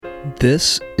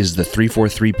This is the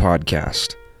 343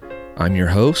 Podcast. I'm your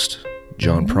host,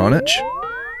 John Pronich.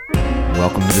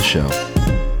 Welcome to the show.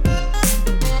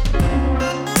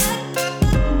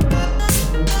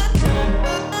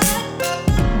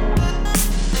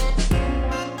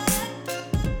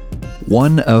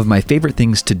 One of my favorite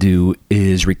things to do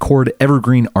is record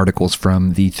evergreen articles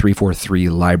from the 343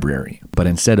 library. But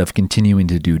instead of continuing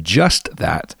to do just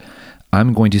that,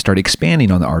 I'm going to start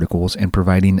expanding on the articles and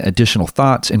providing additional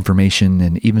thoughts, information,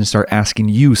 and even start asking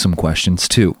you some questions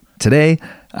too. Today,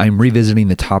 I'm revisiting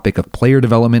the topic of player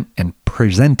development and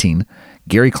presenting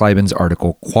Gary Kleiben's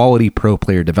article, Quality Pro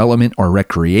Player Development or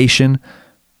Recreation.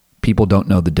 People don't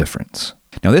know the difference.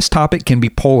 Now, this topic can be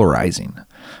polarizing.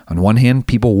 On one hand,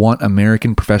 people want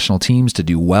American professional teams to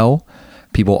do well.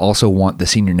 People also want the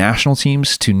senior national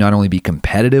teams to not only be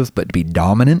competitive, but to be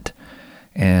dominant.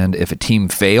 And if a team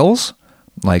fails,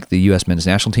 like the U.S. men's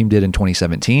national team did in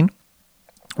 2017,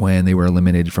 when they were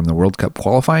eliminated from the World Cup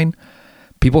qualifying,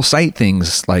 people cite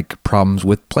things like problems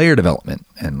with player development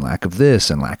and lack of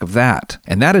this and lack of that.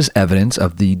 And that is evidence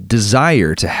of the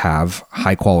desire to have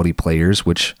high-quality players,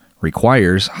 which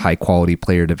requires high-quality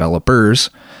player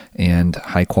developers and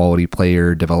high-quality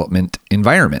player development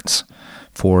environments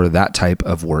for that type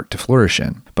of work to flourish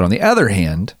in. But on the other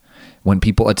hand, when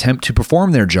people attempt to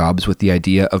perform their jobs with the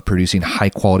idea of producing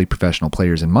high-quality professional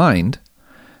players in mind,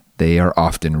 they are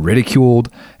often ridiculed,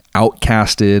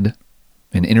 outcasted,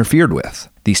 and interfered with.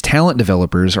 These talent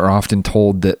developers are often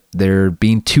told that they're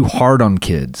being too hard on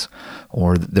kids,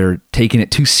 or that they're taking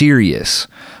it too serious,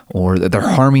 or that they're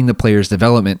harming the players'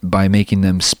 development by making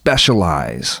them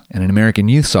specialize. And in American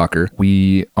youth soccer,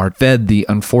 we are fed the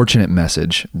unfortunate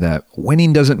message that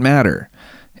winning doesn't matter.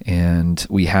 And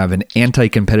we have an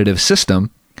anti-competitive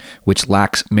system which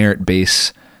lacks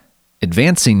merit-based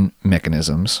advancing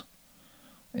mechanisms,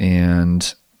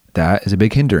 and that is a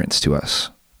big hindrance to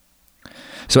us.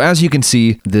 So as you can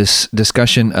see, this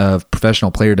discussion of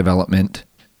professional player development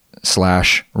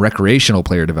 / recreational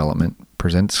player development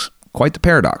presents quite the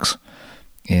paradox,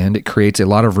 and it creates a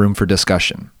lot of room for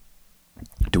discussion.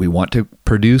 Do we want to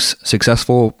produce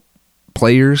successful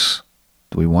players?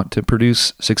 Do we want to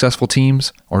produce successful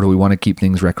teams, or do we want to keep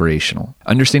things recreational?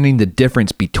 Understanding the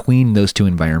difference between those two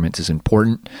environments is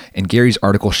important, and Gary's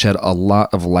article shed a lot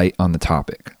of light on the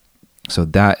topic. So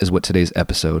that is what today's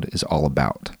episode is all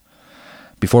about.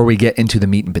 Before we get into the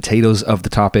meat and potatoes of the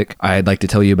topic, I'd like to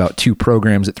tell you about two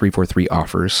programs that 343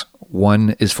 offers.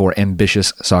 One is for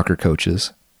ambitious soccer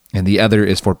coaches, and the other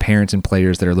is for parents and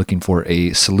players that are looking for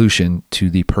a solution to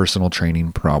the personal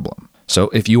training problem. So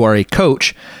if you are a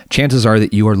coach, chances are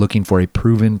that you are looking for a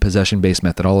proven possession-based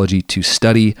methodology to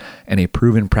study and a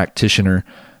proven practitioner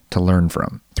to learn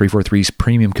from. 343's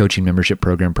premium coaching membership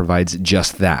program provides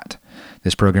just that.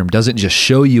 This program doesn't just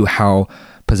show you how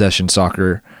possession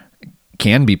soccer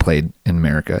can be played in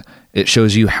America. It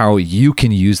shows you how you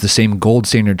can use the same gold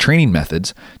standard training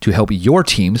methods to help your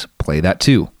teams play that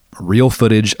too. Real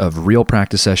footage of real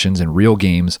practice sessions and real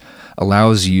games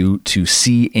allows you to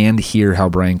see and hear how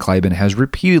Brian Kleiben has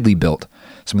repeatedly built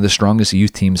some of the strongest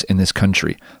youth teams in this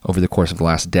country over the course of the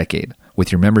last decade.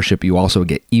 With your membership, you also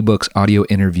get ebooks, audio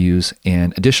interviews,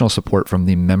 and additional support from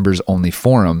the members-only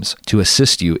forums to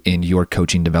assist you in your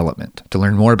coaching development. To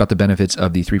learn more about the benefits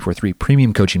of the 343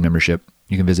 Premium Coaching Membership,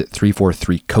 you can visit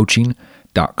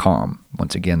 343coaching.com.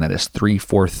 Once again, that is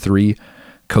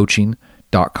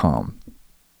 343coaching.com.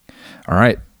 All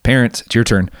right, parents, it's your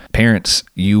turn. Parents,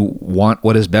 you want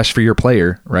what is best for your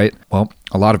player, right? Well,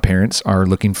 a lot of parents are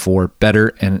looking for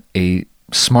better and a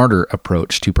smarter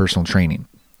approach to personal training.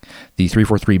 The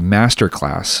 343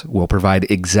 Masterclass will provide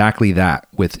exactly that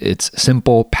with its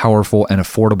simple, powerful, and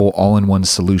affordable all-in-one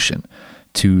solution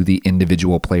to the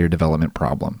individual player development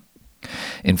problem.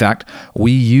 In fact,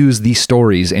 we use the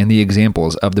stories and the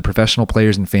examples of the professional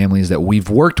players and families that we've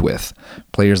worked with,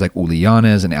 players like Uli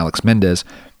Yanez and Alex Mendez,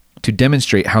 to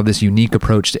demonstrate how this unique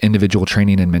approach to individual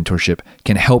training and mentorship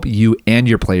can help you and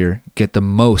your player get the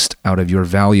most out of your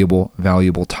valuable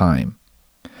time.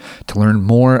 To learn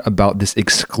more about this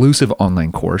exclusive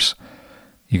online course,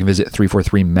 you can visit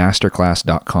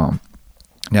 343masterclass.com.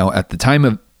 Now, at the time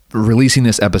of releasing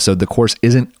this episode, the course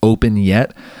isn't open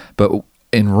yet, but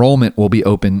enrollment will be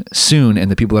open soon,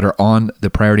 and the people that are on the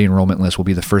priority enrollment list will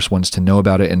be the first ones to know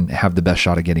about it and have the best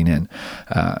shot of getting in.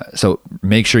 So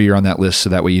make sure you're on that list so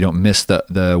that way you don't miss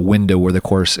the window where the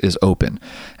course is open.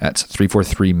 That's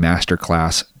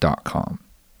 343masterclass.com.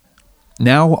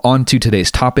 Now on to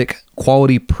today's topic,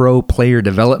 quality pro player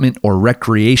development or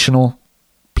recreational.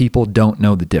 People don't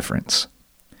know the difference.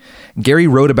 Gary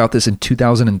wrote about this in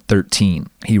 2013.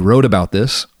 He wrote about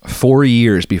this 4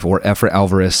 years before Efrain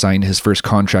Alvarez signed his first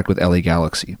contract with LA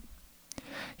Galaxy.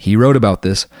 He wrote about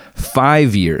this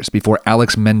 5 years before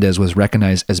Alex Mendez was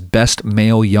recognized as Best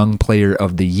Male Young Player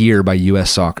of the Year by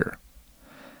U.S. Soccer.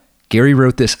 Gary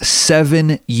wrote this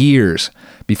 7 years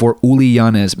before Uli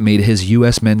Yanez made his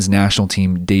U.S. men's national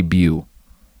team debut.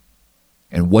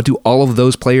 And what do all of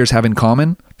those players have in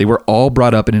common? They were all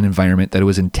brought up in an environment that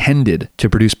was intended to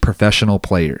produce professional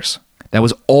players. That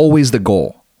was always the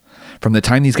goal. From the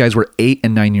time these guys were 8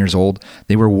 and 9 years old,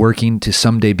 they were working to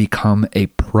someday become a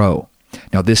pro.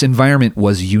 Now, this environment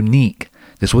was unique.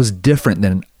 This was different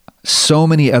than so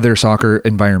many other soccer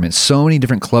environments, so many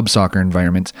different club soccer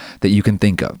environments that you can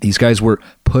think of. These guys were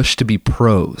pushed to be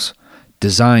pros,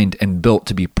 designed and built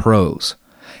to be pros.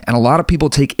 And a lot of people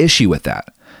take issue with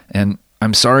that. And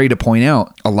I'm sorry to point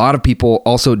out, a lot of people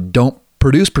also don't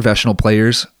produce professional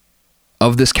players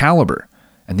of this caliber.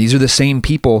 And these are the same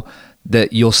people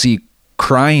that you'll see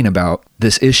crying about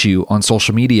this issue on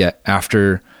social media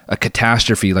after a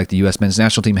catastrophe like the U.S. men's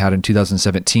national team had in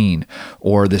 2017,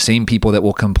 or the same people that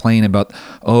will complain about,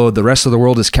 oh, the rest of the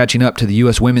world is catching up to the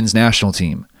U.S. women's national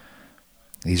team.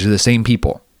 These are the same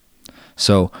people.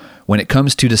 So when it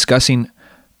comes to discussing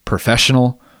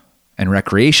professional and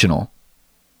recreational,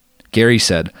 Gary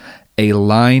said, a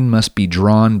line must be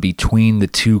drawn between the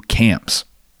two camps.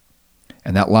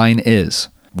 And that line is,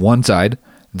 one side,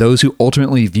 those who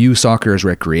ultimately view soccer as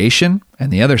recreation,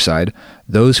 and the other side,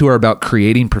 those who are about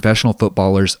creating professional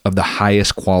footballers of the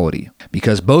highest quality,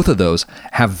 because both of those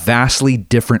have vastly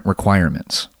different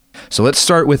requirements. So let's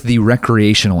start with the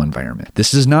recreational environment.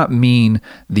 This does not mean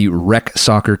the rec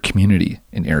soccer community,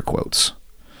 in air quotes,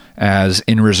 as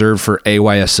in reserve for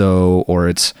AYSO or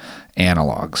its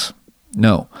analogs.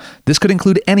 No, this could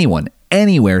include anyone,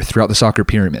 anywhere throughout the soccer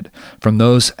pyramid, from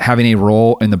those having a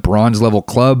role in the bronze level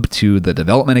club to the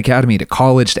development academy to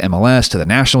college to MLS to the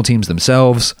national teams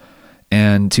themselves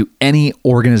and to any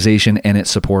organization and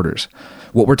its supporters.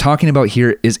 What we're talking about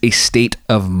here is a state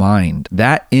of mind.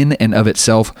 That in and of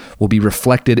itself will be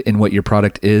reflected in what your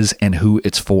product is and who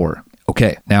it's for.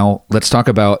 Okay, now let's talk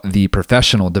about the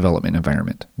professional development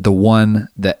environment, the one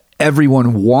that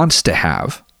everyone wants to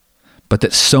have, but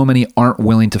that so many aren't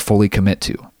willing to fully commit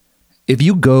to. If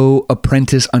you go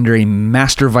apprentice under a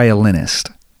master violinist,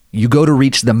 you go to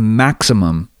reach the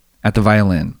maximum at the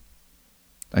violin.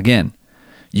 Again,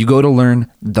 you go to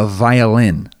learn the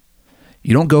violin.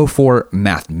 You don't go for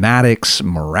mathematics,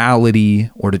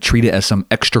 morality, or to treat it as some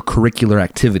extracurricular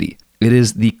activity. It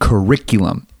is the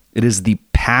curriculum. It is the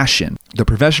passion. The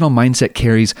professional mindset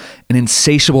carries an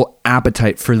insatiable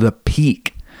appetite for the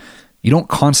peak. You don't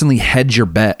constantly hedge your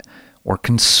bet or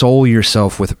console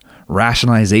yourself with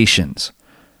rationalizations.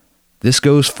 This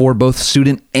goes for both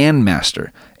student and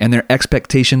master and their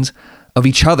expectations of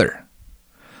each other.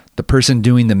 The person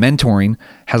doing the mentoring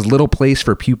has little place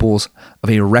for pupils of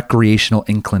a recreational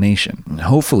inclination. And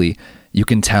hopefully, you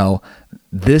can tell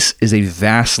this is a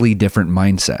vastly different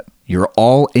mindset. You're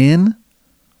all in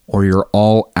or you're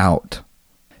all out.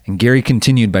 And Gary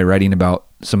continued by writing about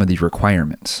some of these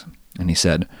requirements. And he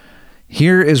said,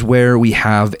 here is where we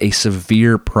have a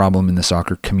severe problem in the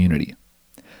soccer community.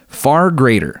 Far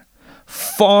greater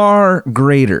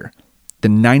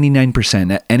than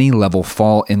 99% at any level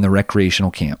fall in the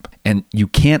recreational camp, and you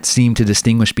can't seem to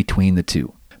distinguish between the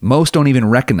two. Most don't even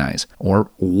recognize or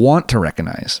want to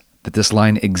recognize that this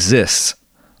line exists,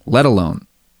 let alone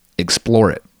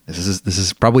explore it. This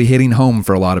is probably hitting home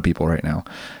for a lot of people right now,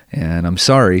 and I'm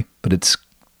sorry, but it's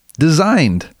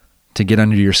designed to get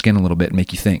under your skin a little bit and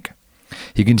make you think.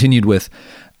 He continued with,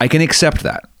 I can accept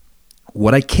that.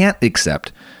 What I can't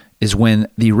accept is when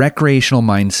the recreational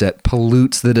mindset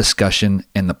pollutes the discussion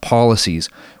and the policies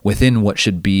within what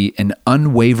should be an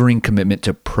unwavering commitment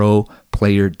to pro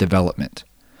player development.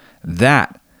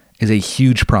 That is a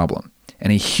huge problem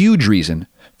and a huge reason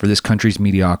for this country's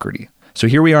mediocrity. So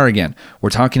here we are again. We're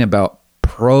talking about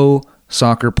pro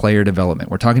soccer player development.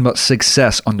 We're talking about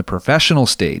success on the professional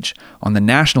stage, on the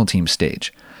national team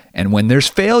stage. And when there's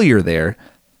failure there,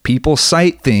 people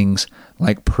cite things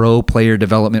like pro player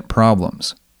development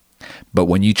problems. But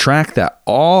when you track that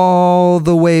all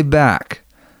the way back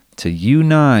to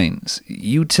U9s,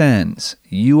 U10s,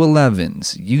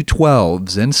 U11s,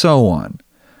 U12s, and so on,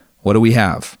 what do we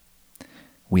have?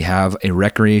 We have a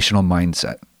recreational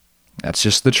mindset. That's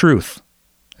just the truth.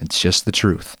 It's just the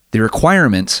truth. The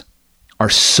requirements are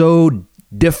so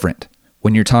different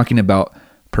when you're talking about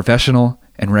professional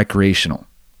and recreational.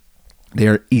 They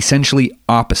are essentially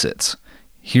opposites.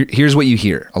 Here's what you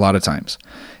hear a lot of times.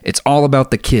 It's all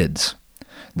about the kids.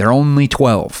 They're only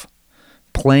 12.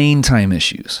 Playing time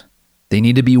issues. They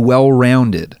need to be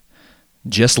well-rounded.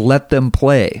 Just let them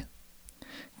play.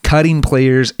 Cutting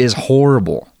players is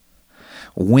horrible.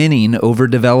 Winning over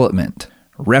development.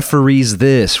 Referees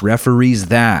this, referees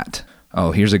that.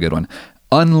 Oh, here's a good one.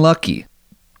 Unlucky.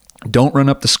 Don't run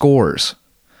up the scores.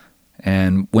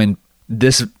 And when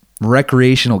this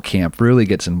recreational camp really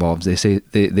gets involved, they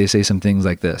say some things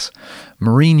like this.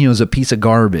 Mourinho's a piece of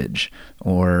garbage,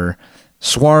 or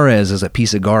Suarez is a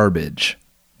piece of garbage.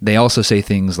 They also say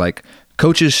things like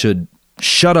coaches should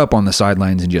shut up on the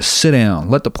sidelines and just sit down.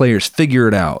 Let the players figure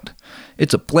it out.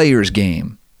 It's a player's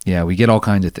game. Yeah, we get all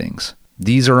kinds of things.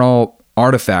 These are all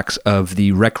artifacts of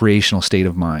the recreational state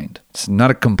of mind. It's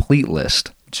not a complete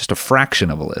list, it's just a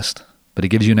fraction of a list, but it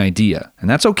gives you an idea. And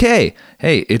that's okay.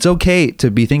 Hey, it's okay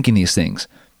to be thinking these things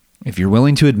if you're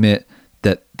willing to admit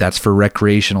that that's for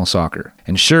recreational soccer.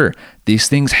 And sure, these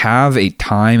things have a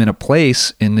time and a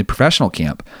place in the professional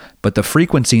camp, but the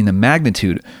frequency and the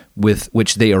magnitude with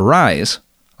which they arise,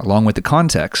 along with the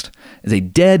context, is a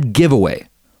dead giveaway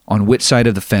on which side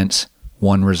of the fence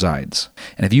one resides.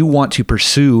 And if you want to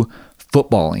pursue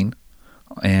footballing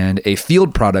and a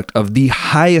field product of the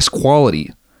highest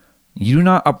quality, you do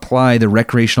not apply the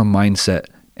recreational mindset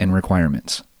and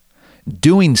requirements.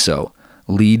 Doing so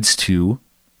leads to,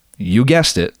 you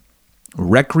guessed it,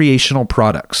 recreational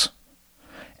products.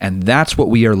 And that's what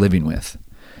we are living with.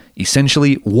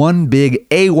 Essentially, one big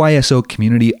AYSO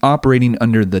community operating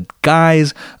under the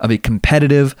guise of a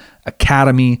competitive,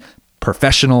 academy,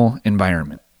 professional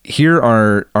environment. Here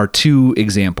are our two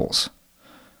examples.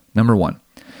 Number one,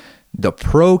 the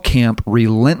pro camp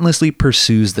relentlessly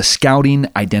pursues the scouting,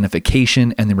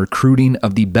 identification, and the recruiting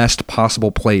of the best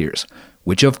possible players,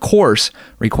 which of course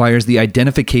requires the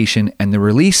identification and the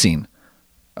releasing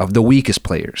of the weakest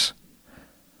players.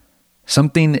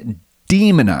 Something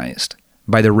demonized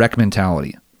by the rec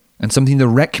mentality, and something the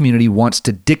rec community wants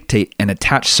to dictate and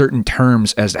attach certain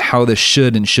terms as to how this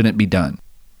should and shouldn't be done.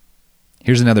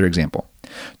 Here's another example.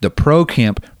 The pro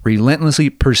camp relentlessly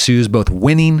pursues both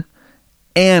winning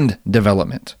and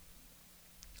development.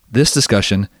 This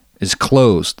discussion is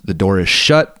closed. The door is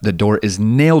shut. The door is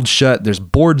nailed shut. There's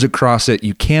boards across it.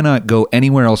 You cannot go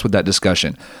anywhere else with that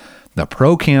discussion. The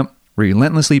pro camp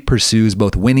relentlessly pursues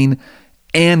both winning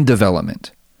and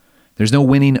development. There's no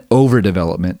winning over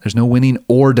development. There's no winning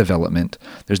or development.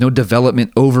 There's no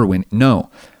development over win. No,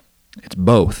 it's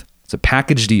both. It's a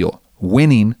package deal.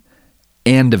 Winning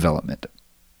and development.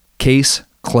 Case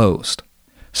closed.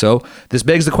 So this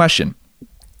begs the question,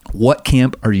 what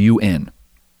camp are you in?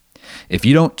 If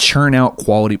you don't churn out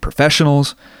quality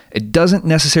professionals, it doesn't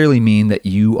necessarily mean that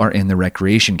you are in the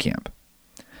recreation camp.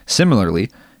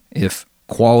 Similarly, if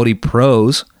quality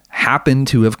pros happen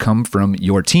to have come from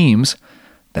your teams,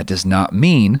 that does not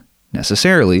mean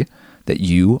necessarily that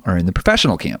you are in the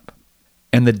professional camp.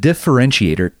 And the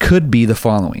differentiator could be the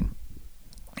following.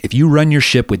 If you run your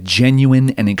ship with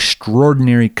genuine and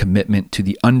extraordinary commitment to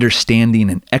the understanding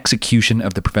and execution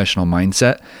of the professional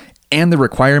mindset and the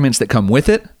requirements that come with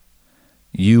it,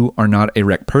 you are not a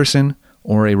rec person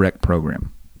or a rec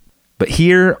program. But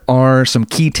here are some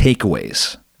key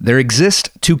takeaways. There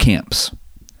exist two camps.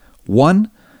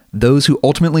 One, those who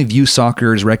ultimately view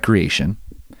soccer as recreation,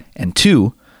 and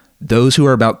two, those who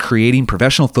are about creating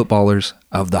professional footballers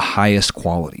of the highest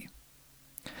quality.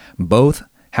 Both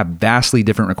have vastly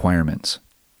different requirements.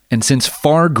 And since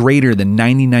far greater than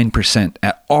 99%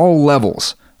 at all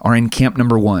levels are in camp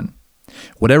number one,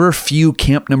 whatever few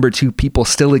camp number two people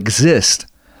still exist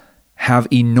have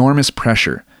enormous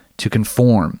pressure to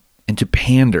conform and to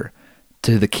pander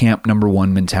to the camp number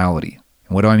one mentality.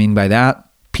 And what do I mean by that?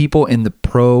 People in the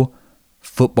pro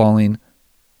footballing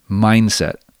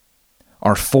mindset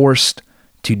are forced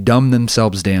to dumb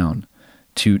themselves down,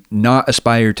 to not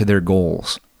aspire to their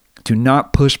goals, to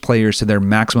not push players to their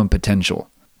maximum potential,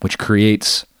 which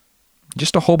creates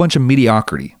just a whole bunch of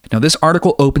mediocrity. Now, this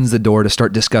article opens the door to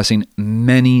start discussing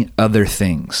many other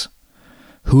things.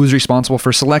 Who is responsible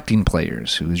for selecting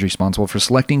players? Who is responsible for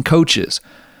selecting coaches?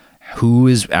 Who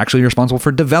is actually responsible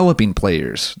for developing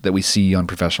players that we see on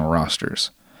professional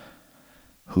rosters?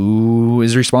 Who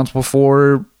is responsible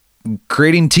for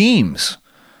creating teams?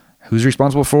 Who's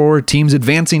responsible for teams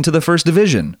advancing to the first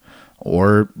division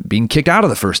or being kicked out of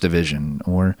the first division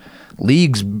or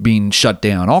leagues being shut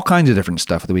down? All kinds of different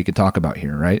stuff that we could talk about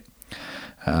here, right?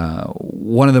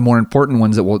 One of the more important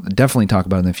ones that we'll definitely talk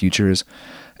about in the future is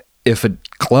if a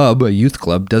club, a youth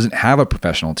club, doesn't have a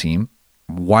professional team,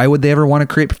 why would they ever want to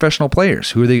create professional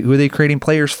players? Who are they creating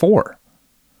players for?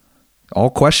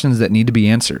 All questions that need to be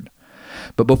answered.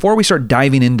 But before we start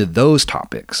diving into those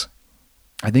topics,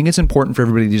 I think it's important for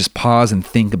everybody to just pause and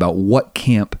think about what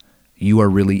camp you are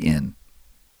really in.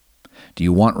 Do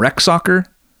you want rec soccer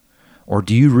Or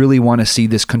do you really want to see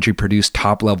this country produce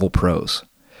top-level pros?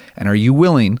 And are you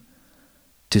willing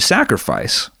to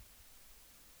sacrifice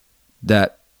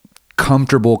that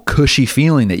comfortable, cushy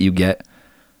feeling that you get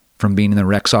from being in the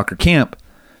rec soccer camp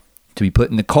to be put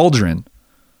in the cauldron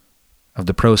of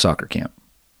the pro soccer camp?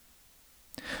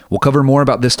 We'll cover more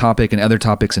about this topic and other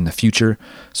topics in the future,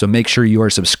 so make sure you are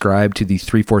subscribed to the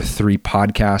 343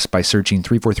 podcast by searching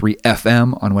 343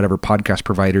 FM on whatever podcast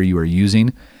provider you are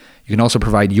using. You can also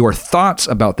provide your thoughts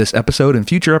about this episode and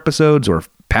future episodes or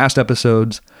past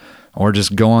episodes, or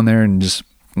just go on there and just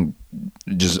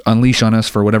unleash on us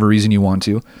for whatever reason you want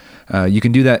to. You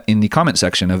can do that in the comment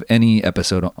section of any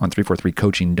episode on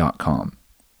 343coaching.com.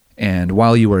 And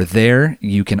while you are there,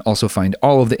 you can also find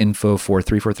all of the info for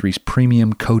 343's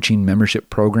premium coaching membership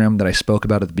program that I spoke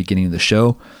about at the beginning of the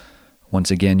show. Once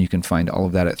again, you can find all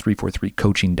of that at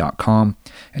 343coaching.com.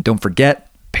 And don't forget,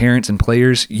 parents and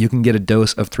players, you can get a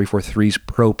dose of 343's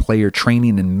pro player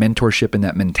training and mentorship and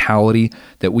that mentality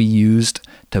that we used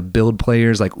to build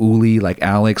players like Uli, like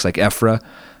Alex, like Ephra.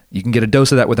 You can get a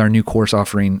dose of that with our new course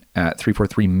offering at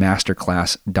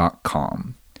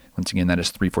 343masterclass.com. Once again, that is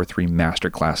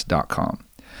 343masterclass.com.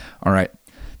 All right,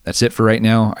 that's it for right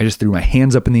now. I just threw my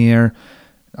hands up in the air.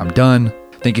 I'm done.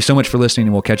 Thank you so much for listening,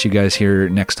 and we'll catch you guys here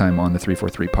next time on the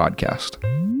 343 podcast.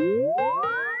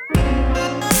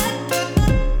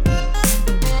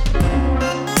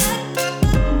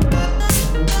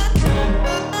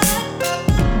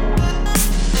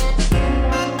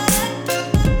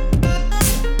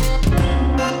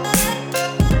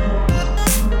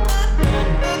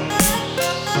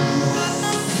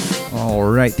 All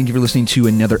right, thank you for listening to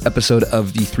another episode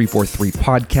of the 343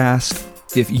 podcast.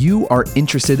 If you are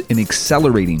interested in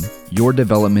accelerating your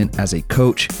development as a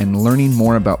coach and learning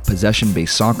more about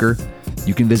possession-based soccer,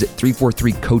 you can visit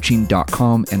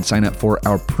 343coaching.com and sign up for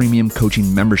our premium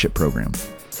coaching membership program.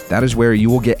 That is where you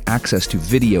will get access to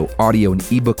video, audio, and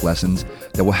ebook lessons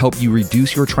that will help you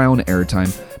reduce your trial and error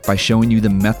time by showing you the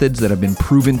methods that have been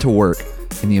proven to work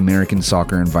in the American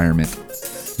soccer environment.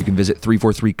 You can visit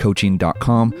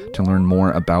 343coaching.com to learn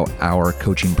more about our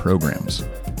coaching programs.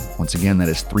 Once again, that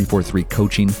is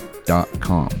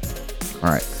 343coaching.com.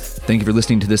 All right. Thank you for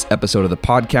listening to this episode of the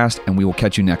podcast, and we will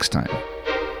catch you next time.